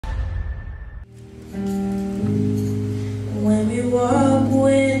when we walk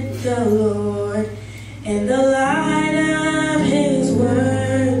with the Lord in the light of His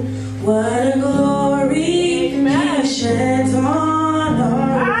word. What a glory He sheds on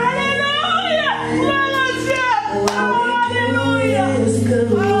our Hallelujah! Hallelujah! His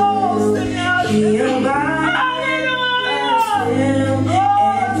goodness, He abides Him,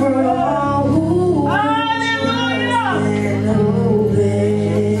 and for all who trust and obey.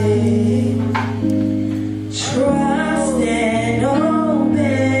 Trust and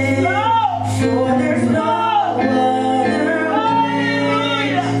obey, for there's no other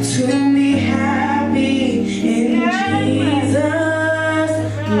way to be happy in Jesus,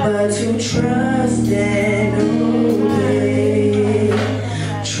 but to trust and obey.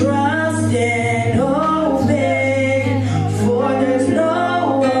 Trust and obey, for there's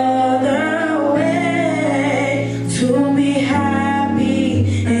no other way to be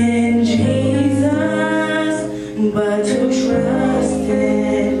happy in Jesus, but to trust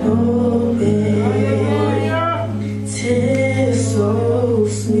and obey. 'Tis so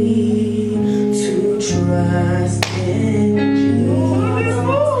sweet to trust in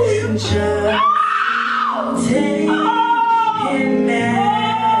Jesus. Just take Him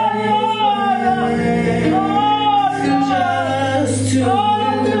at His word. Just to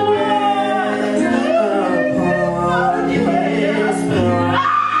rest upon His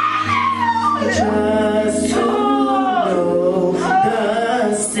promise. Just to know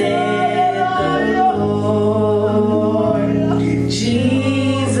thus saith the Lord.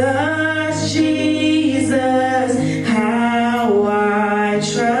 Jesus, Jesus, how I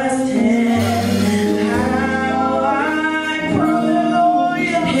trust Him, how I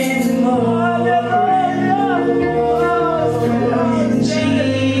prove Him more and more.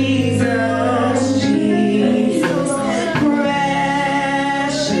 Jesus, Jesus,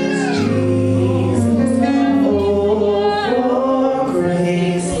 precious Jesus, oh, for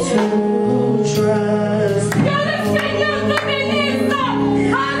grace to trust Him.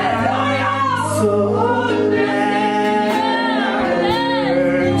 So glad I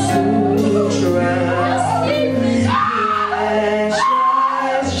learned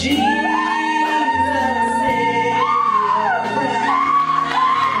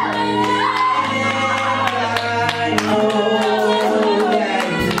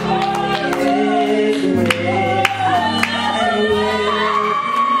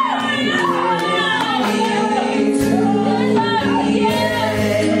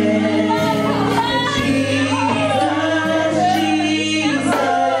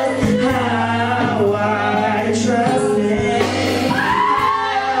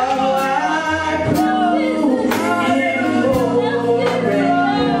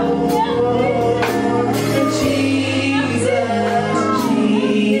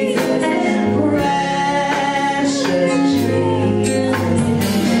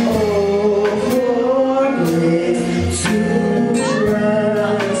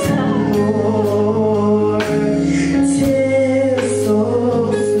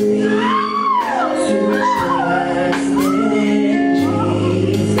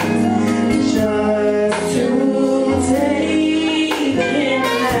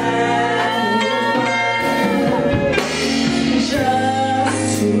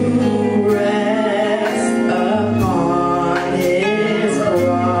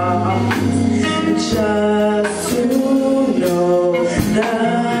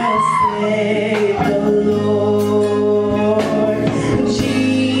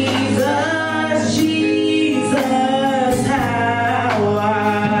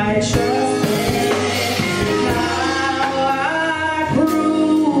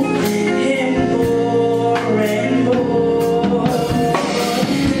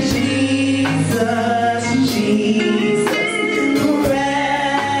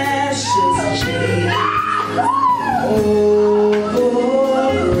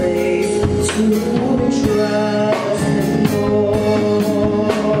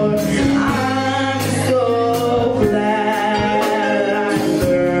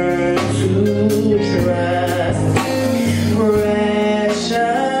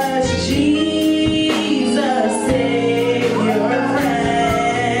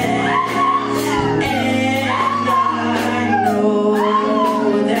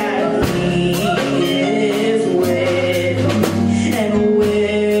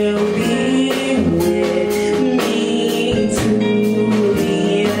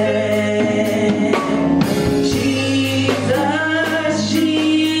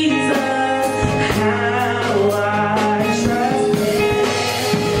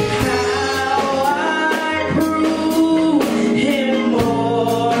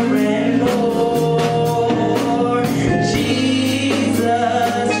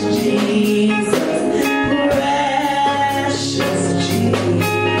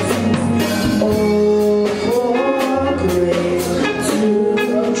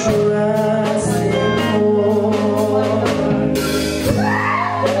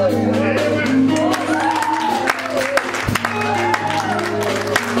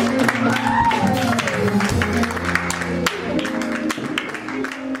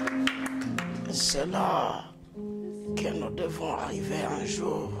C'est là que nous devons arriver un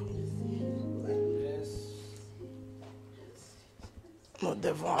jour. Nous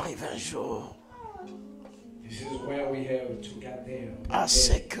devons arriver un jour à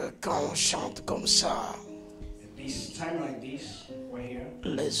ce que quand on chante comme ça,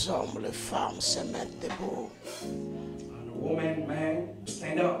 les hommes, les femmes se mettent debout.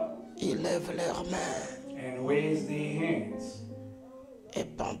 Ils lèvent leurs mains. Et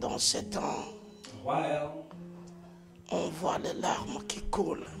pendant ce temps, on voit les larmes qui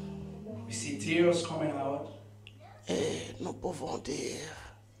coulent. Et nous pouvons dire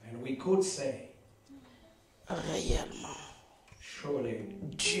réellement,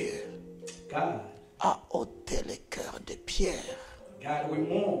 Dieu a ôté le cœur de pierre.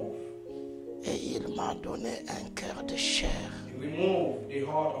 Et il m'a donné un cœur de chair.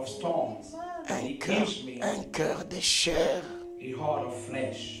 Un cœur de chair.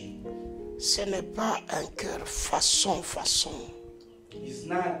 Ce n'est pas un cœur façon.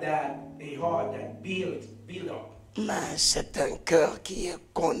 Mais c'est un cœur qui est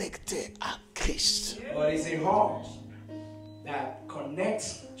connecté à Christ.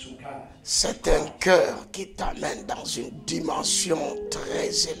 C'est un cœur qui t'amène dans une dimension très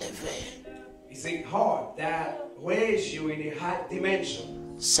élevée.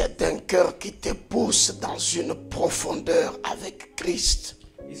 C'est un cœur qui te pousse dans une profondeur avec Christ.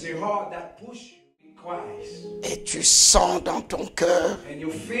 Et tu sens dans ton cœur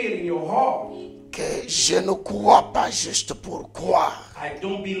que je ne crois pas juste pour croire.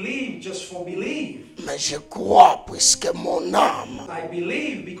 Mais je crois puisque mon âme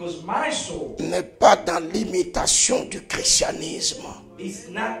n'est pas dans l'imitation du christianisme. Life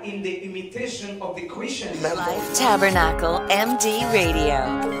Tabernacle MD Radio,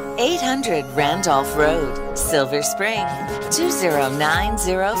 800 Randolph Road, Silver Spring,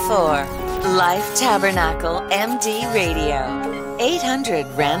 20904. Life Tabernacle MD Radio, 800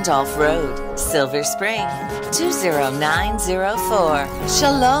 Randolph Road, Silver Spring, 20904.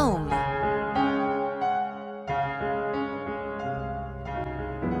 Shalom.